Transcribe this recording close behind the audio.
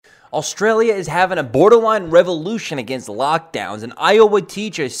Australia is having a borderline revolution against lockdowns. An Iowa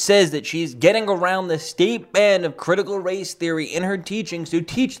teacher says that she's getting around the state ban of critical race theory in her teachings to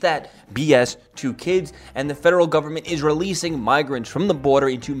teach that BS to kids. And the federal government is releasing migrants from the border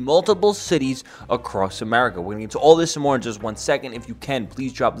into multiple cities across America. We're going to get to all this and more in just 1 second. If you can,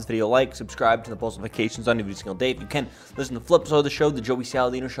 please drop this video a like, subscribe to the post notifications on every single day. If you can, listen to the flip side of the show, the Joey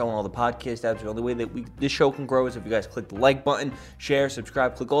Saladino Show, and all the podcast apps. The only way that this show can grow is if you guys click the like button, share,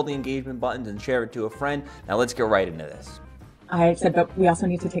 subscribe, click all the engagement buttons, and share it to a friend. Now let's get right into this. I said, but we also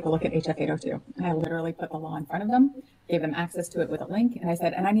need to take a look at HF 802. And I literally put the law in front of them, gave them access to it with a link. And I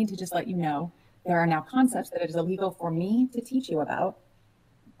said, and I need to just let you know, there are now concepts that it is illegal for me to teach you about,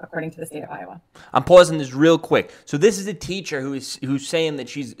 according to the state of Iowa. I'm pausing this real quick. So this is a teacher who's saying that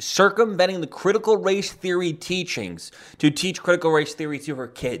she's circumventing the critical race theory teachings to teach critical race theory to her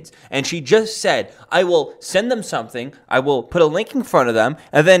kids. And she just said, I will send them something, I will put a link in front of them,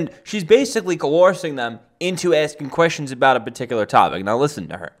 and then she's basically coercing them into asking questions about a particular topic. Now listen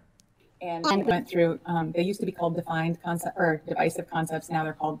to her. And we went through, they used to be called defined concept or divisive concepts. Now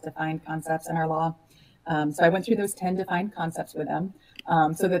they're called defined concepts in our law. So I went through those 10 defined concepts with them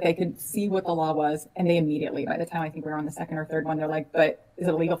so that they could see what the law was. And they immediately, by the time I think we were on the second or third one, they're like, but is it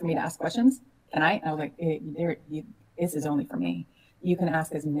illegal for me to ask questions? Can I? And I was like, this is only for me. You can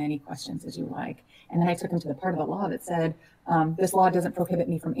ask as many questions as you like. And then I took them to the part of the law that said, this law doesn't prohibit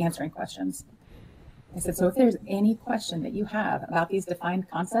me from answering questions. I said, so if there's any question that you have about these defined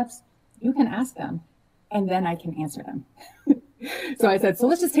concepts, you can ask them and then I can answer them. So I said, so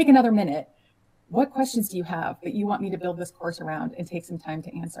let's just take another minute. What questions do you have that you want me to build this course around and take some time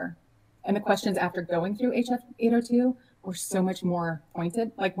to answer? And the questions after going through HF 802 were so much more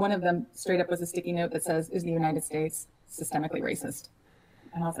pointed. Like one of them straight up was a sticky note that says, is the United States systemically racist?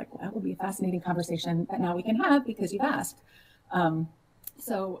 And I was like, well, that would be a fascinating conversation that now we can have because you've asked.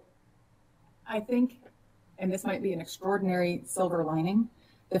 So I think, and this might be an extraordinary silver lining,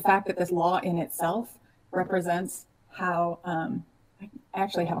 the fact that this law in itself represents how, I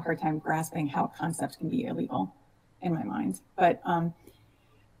actually have a hard time grasping how a concept can be illegal in my mind, but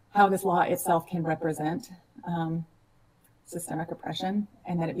how this law itself can represent systemic oppression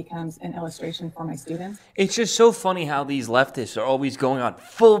and that it becomes an illustration for my students. It's just so funny how these leftists are always going on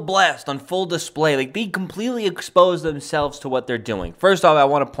full blast, on full display. Like they completely expose themselves to what they're doing. First off, I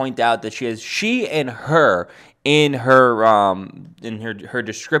want to point out that she and her in her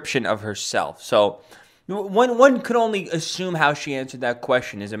description of herself. So one could only assume how she answered that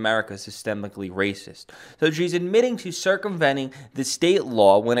question, is America systemically racist? So she's admitting to circumventing the state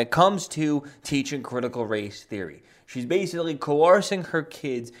law when it comes to teaching critical race theory. She's basically coercing her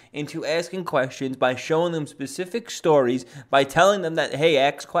kids into asking questions by showing them specific stories, by telling them that, hey,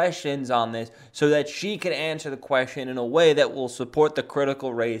 ask questions on this, so that she can answer the question in a way that will support the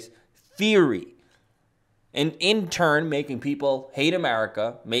critical race theory. And in turn, making people hate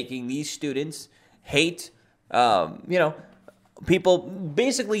America, making these students hate, people.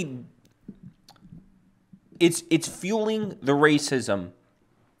 Basically, it's fueling the racism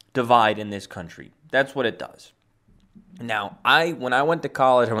divide in this country. That's what it does. Now, when I went to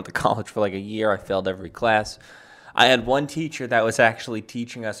college for like a year. I failed every class. I had one teacher that was actually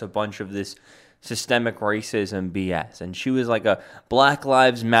teaching us a bunch of this systemic racism BS. And she was like a Black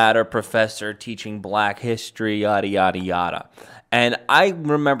Lives Matter professor teaching black history, yada, yada, yada. And I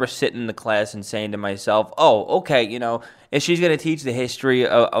remember sitting in the class and saying to myself, oh, okay, if she's going to teach the history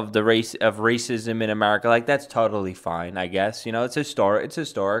of racism in America, like that's totally fine, I guess. It's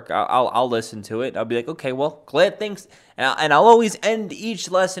historic. I'll listen to it. I'll be like, okay, well, glad things, and I'll always end each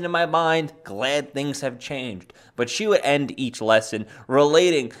lesson in my mind, glad things have changed. But she would end each lesson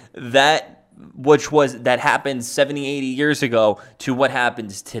relating that happened 70, 80 years ago to what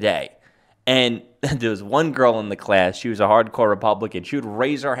happens today. And there was one girl in the class, she was a hardcore Republican. She would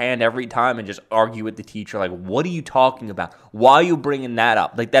raise her hand every time and just argue with the teacher, like, what are you talking about? Why are you bringing that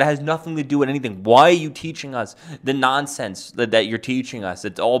up? Like, that has nothing to do with anything. Why are you teaching us the nonsense that you're teaching us?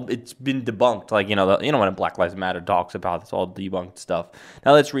 It's been debunked. Like, when Black Lives Matter talks about, it's all debunked stuff.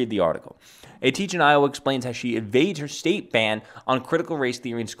 Now let's read the article. A teacher in Iowa explains how she evades her state ban on critical race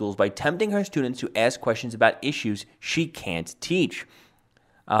theory in schools by tempting her students to ask questions about issues she can't teach.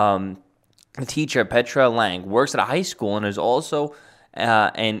 The teacher, Petra Lang, works at a high school and is also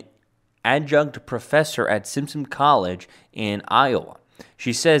an adjunct professor at Simpson College in Iowa.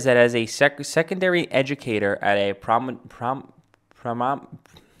 She says that as a secondary educator at a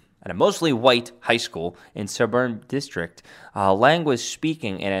at a mostly white high school in suburban district, Lang was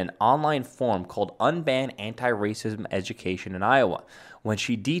speaking in an online forum called Unban Anti-Racism Education in Iowa. When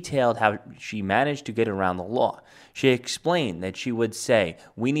she detailed how she managed to get around the law, she explained that she would say,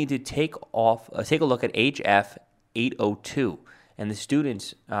 "We need to take a look at HF 802." And the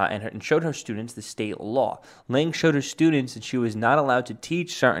students and showed her students the state law. Lang showed her students that she was not allowed to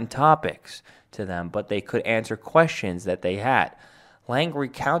teach certain topics to them, but they could answer questions that they had. Lang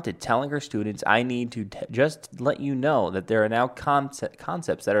recounted telling her students, "I need to just let you know that there are now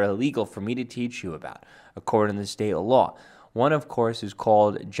concepts that are illegal for me to teach you about, according to the state law. One, of course, is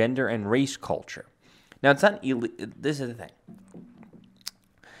called gender and race culture." Now, it's not this is the thing.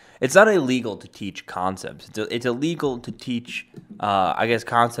 It's not illegal to teach concepts. It's illegal to teach,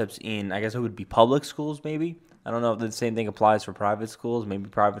 concepts in, I guess it would be public schools, maybe. I don't know if the same thing applies for private schools. Maybe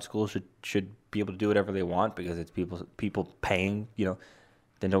private schools should be able to do whatever they want because it's people paying,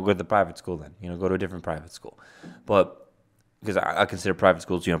 then don't go to the private school then. Go to a different private school. But because I consider private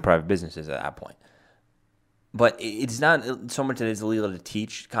schools, private businesses at that point. But it's not so much that it's illegal to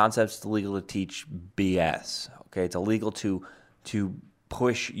teach concepts, it's illegal to teach BS. Okay, it's illegal to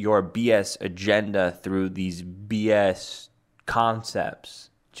push your BS agenda through these BS concepts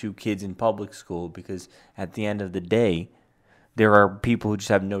to kids in public school, because at the end of the day, there are people who just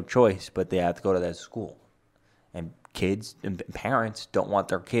have no choice, but they have to go to that school. And kids and parents don't want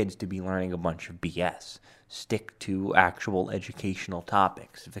their kids to be learning a bunch of BS. Stick to actual educational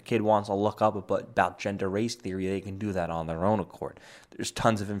topics. If a kid wants to look up about gender race theory, they can do that on their own accord. There's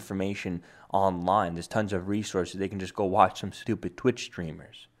tons of information online. There's tons of resources. They can just go watch some stupid Twitch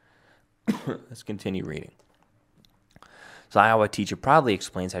streamers. Let's continue reading. So Iowa teacher proudly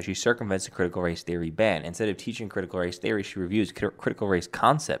explains how she circumvents the critical race theory ban. Instead of teaching critical race theory, she reviews critical race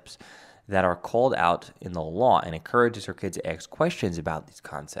concepts that are called out in the law and encourages her kids to ask questions about these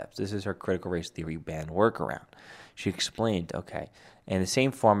concepts. This is her critical race theory ban workaround. She explained, in the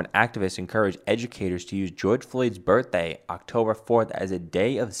same form, activists encourage educators to use George Floyd's birthday, October 4th, as a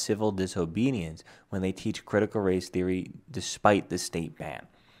day of civil disobedience when they teach critical race theory despite the state ban.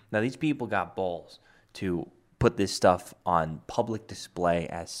 Now, these people got balls to put this stuff on public display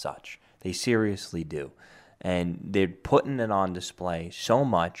as such. They seriously do. And they're putting it on display so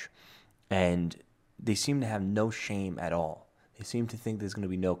much, and they seem to have no shame at all. They seem to think there's going to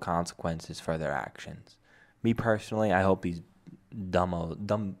be no consequences for their actions. Me personally, I hope these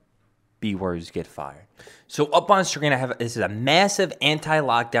dumb B-words get fired. So up on screen, this is a massive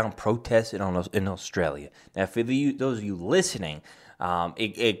anti-lockdown protest in Australia. Now, for those of you listening,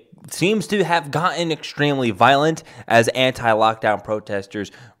 it seems to have gotten extremely violent as anti-lockdown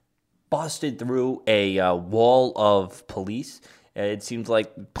protesters busted through a wall of police. It seems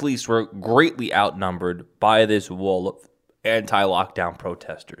like police were greatly outnumbered by this wall of anti-lockdown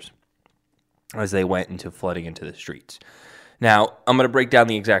protesters as they went into flooding into the streets. Now, I'm going to break down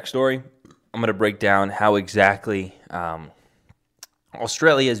the exact story. I'm going to break down how exactly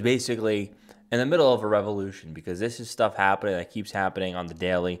Australia is basically in the middle of a revolution, because this is stuff happening that keeps happening on the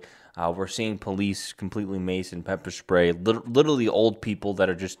daily. We're seeing police completely mace and pepper spray, literally old people that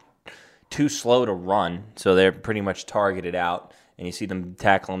are just too slow to run, so they're pretty much targeted out, and you see them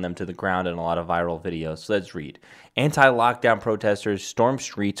tackling them to the ground in a lot of viral videos. So let's read. Anti-lockdown protesters stormed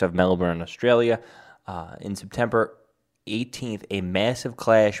streets of Melbourne, Australia. In September 18th, a massive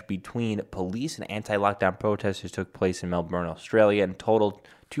clash between police and anti-lockdown protesters took place in Melbourne, Australia, and totaled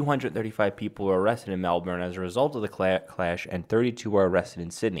 235 people were arrested in Melbourne as a result of the clash, and 32 were arrested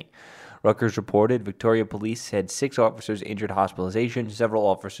in Sydney. Rutgers reported Victoria Police said 6 officers injured hospitalization, several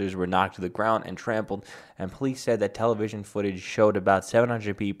officers were knocked to the ground and trampled, and police said that television footage showed about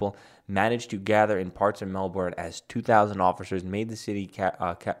 700 people managed to gather in parts of Melbourne as 2,000 officers made the city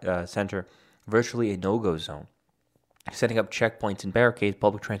centre virtually a no-go zone. Setting up checkpoints and barricades,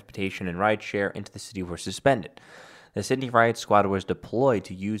 public transportation and rideshare into the city were suspended. The Sydney riot squad was deployed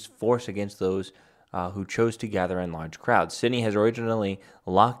to use force against those who chose to gather in large crowds. Sydney has originally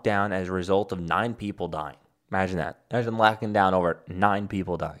locked down as a result of 9 people dying. Imagine that. Imagine locking down over 9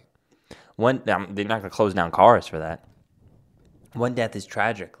 people dying. They're not going to close down cars for that. One death is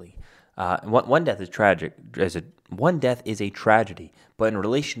tragedy, but in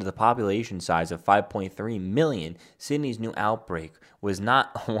relation to the population size of 5.3 million, Sydney's new outbreak was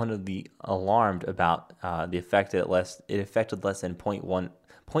not one of the alarmed about the effect. It affected less than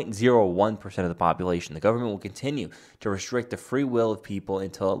 0.01% of the population. The government will continue to restrict the free will of people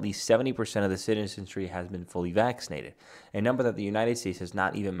until at least 70% of the citizenry has been fully vaccinated, a number that the United States has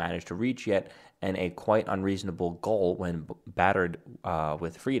not even managed to reach yet, and a quite unreasonable goal when battered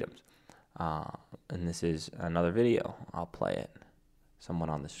with freedoms. And this is another video. I'll play it. someone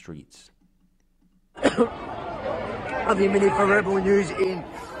on the streets. Other minute for Rebel News in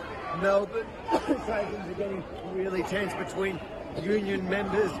Melbourne. So things are getting really tense between union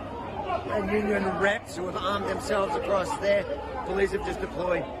members and union reps who have armed themselves across there. Police have just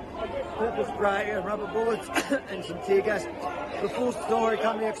deployed pepper spray, rubber bullets, and some tear gas. The full story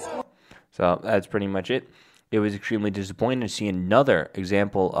coming up. So that's pretty much it. It was extremely disappointing to see another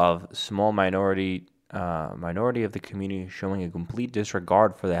example of small minority of the community showing a complete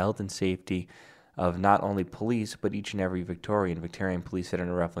disregard for the health and safety of not only police, but each and every Victorian police that are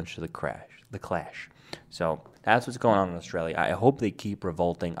in reference to the clash. So that's what's going on in Australia. I hope they keep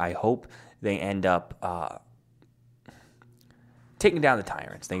revolting. I hope they end up taking down the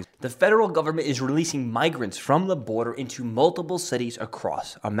tyrants. The federal government is releasing migrants from the border into multiple cities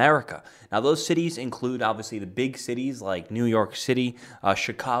across America. Now, those cities include, obviously, the big cities like New York City,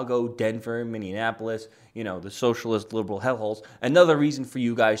 Chicago, Denver, Minneapolis, the socialist liberal hellholes. Another reason for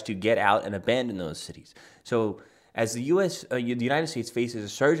you guys to get out and abandon those cities. So, as the United States faces a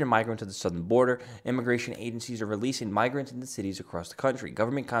surge in migrants at the southern border, immigration agencies are releasing migrants into cities across the country.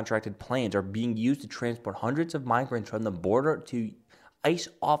 Government-contracted planes are being used to transport hundreds of migrants from the border to ICE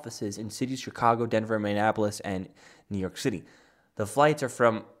offices in cities Chicago, Denver, Minneapolis, and New York City. The flights are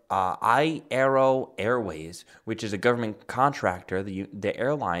from iAero Airways, which is a government contractor. The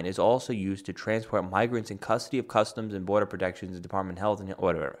airline is also used to transport migrants in custody of Customs and Border Protection's Department of Health and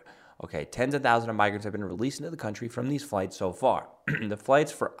whatever. Okay, tens of thousands of migrants have been released into the country from these flights so far. The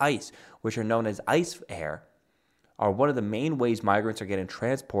flights for ICE, which are known as ICE Air, are one of the main ways migrants are getting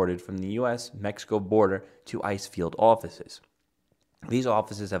transported from the U.S.-Mexico border to ICE field offices. These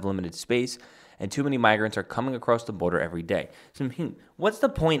offices have limited space, and too many migrants are coming across the border every day. So, what's the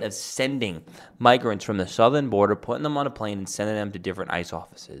point of sending migrants from the southern border, putting them on a plane, and sending them to different ICE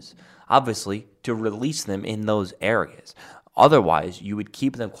offices? Obviously, to release them in those areas. Otherwise, you would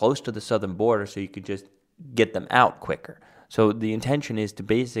keep them close to the southern border so you could just get them out quicker. So the intention is to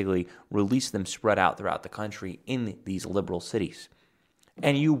basically release them spread out throughout the country in these liberal cities.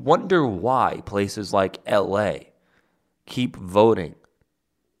 And you wonder why places like LA keep voting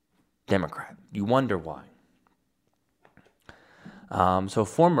Democrat. You wonder why. So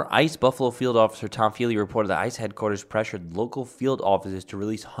former ICE Buffalo field officer Tom Feely reported that ICE headquarters pressured local field offices to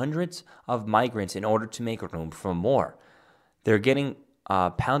release hundreds of migrants in order to make room for more. They're getting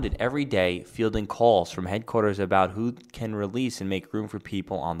pounded every day, fielding calls from headquarters about who can release and make room for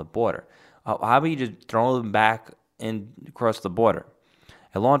people on the border. How about you just throw them back across the border?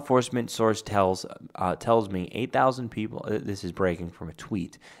 A law enforcement source tells me 8,000 people. This is breaking from a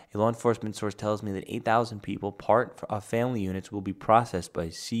tweet. A law enforcement source tells me that 8,000 people, part of family units, will be processed by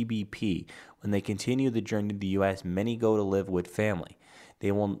CBP when they continue the journey to the U.S. Many go to live with family.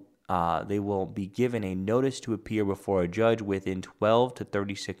 They will be given a notice to appear before a judge within 12 to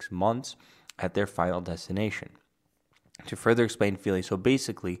 36 months at their final destination. To further explain Feely, so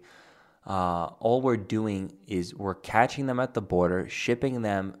basically, all we're doing is we're catching them at the border, shipping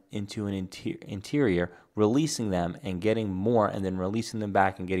them into an interior, releasing them and getting more, and then releasing them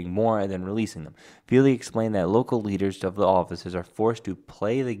back and getting more, and then releasing them. Feely explained that local leaders of the offices are forced to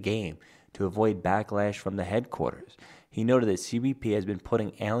play the game to avoid backlash from the headquarters. He noted that CBP has been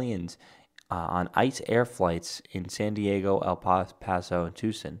putting aliens on ICE air flights in San Diego, El Paso, and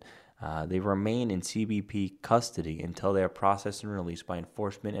Tucson. They remain in CBP custody until they are processed and released by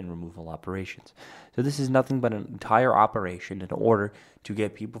enforcement and removal operations. So this is nothing but an entire operation in order to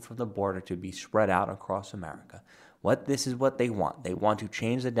get people from the border to be spread out across America. This is what they want. They want to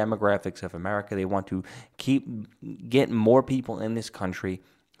change the demographics of America. They want to get more people in this country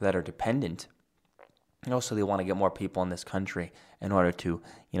that are dependent. And also, they want to get more people in this country in order to,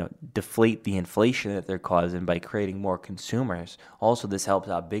 deflate the inflation that they're causing by creating more consumers. Also, this helps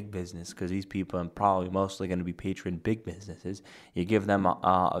out big business because these people are probably mostly going to be patron big businesses. You give them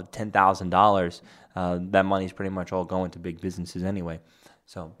 $10,000, that money's pretty much all going to big businesses anyway.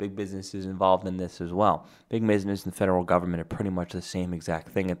 So big business is involved in this as well. Big business and the federal government are pretty much the same exact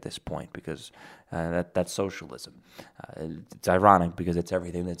thing at this point because that's socialism. It's ironic because it's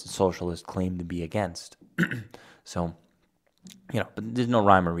everything that a socialist claimed to be against. So, but there's no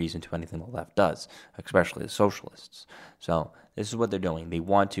rhyme or reason to anything the left does, especially the socialists. So this is what they're doing. They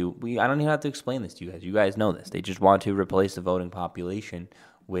want to, I don't even have to explain this to you guys. You guys know this. They just want to replace the voting population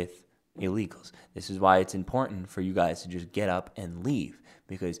with illegals. This is why it's important for you guys to just get up and leave.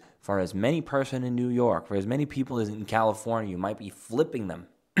 Because for as many person in New York, for as many people as in California, you might be flipping them.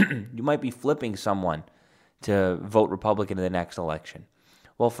 You might be flipping someone to vote Republican in the next election.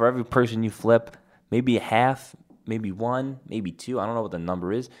 Well, for every person you flip, maybe half maybe one, maybe two. I don't know what the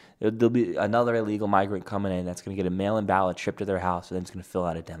number is. There'll be another illegal migrant coming in that's going to get a mail-in ballot shipped to their house, and then it's going to fill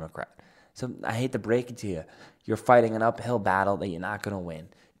out a Democrat. So I hate to break it to you. You're fighting an uphill battle that you're not going to win.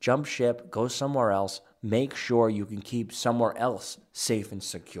 Jump ship, go somewhere else. Make sure you can keep somewhere else safe and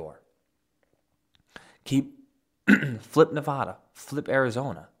secure. Flip Nevada, flip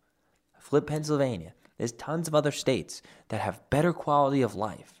Arizona, flip Pennsylvania. There's tons of other states that have better quality of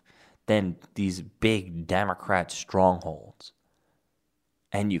life than these big Democrat strongholds.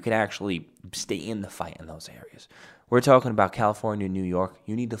 And you can actually stay in the fight in those areas. We're talking about California, New York.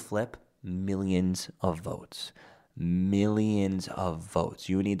 You need to flip millions of votes. Millions of votes.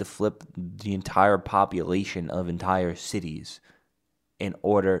 You need to flip the entire population of entire cities in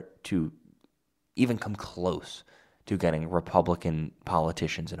order to even come close to getting Republican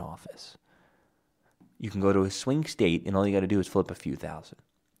politicians in office. You can go to a swing state, and all you got to do is flip a few thousand.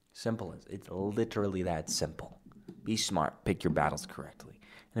 Simple as it's literally that simple. Be smart. Pick your battles correctly.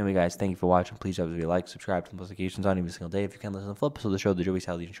 Anyway, guys, thank you for watching. Please drop a like, subscribe to notifications on every single day. If you can, listen to the flip episode of the Joey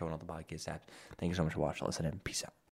Salatin Show on all the podcast apps. Thank you so much for watching. Listen in. Peace out.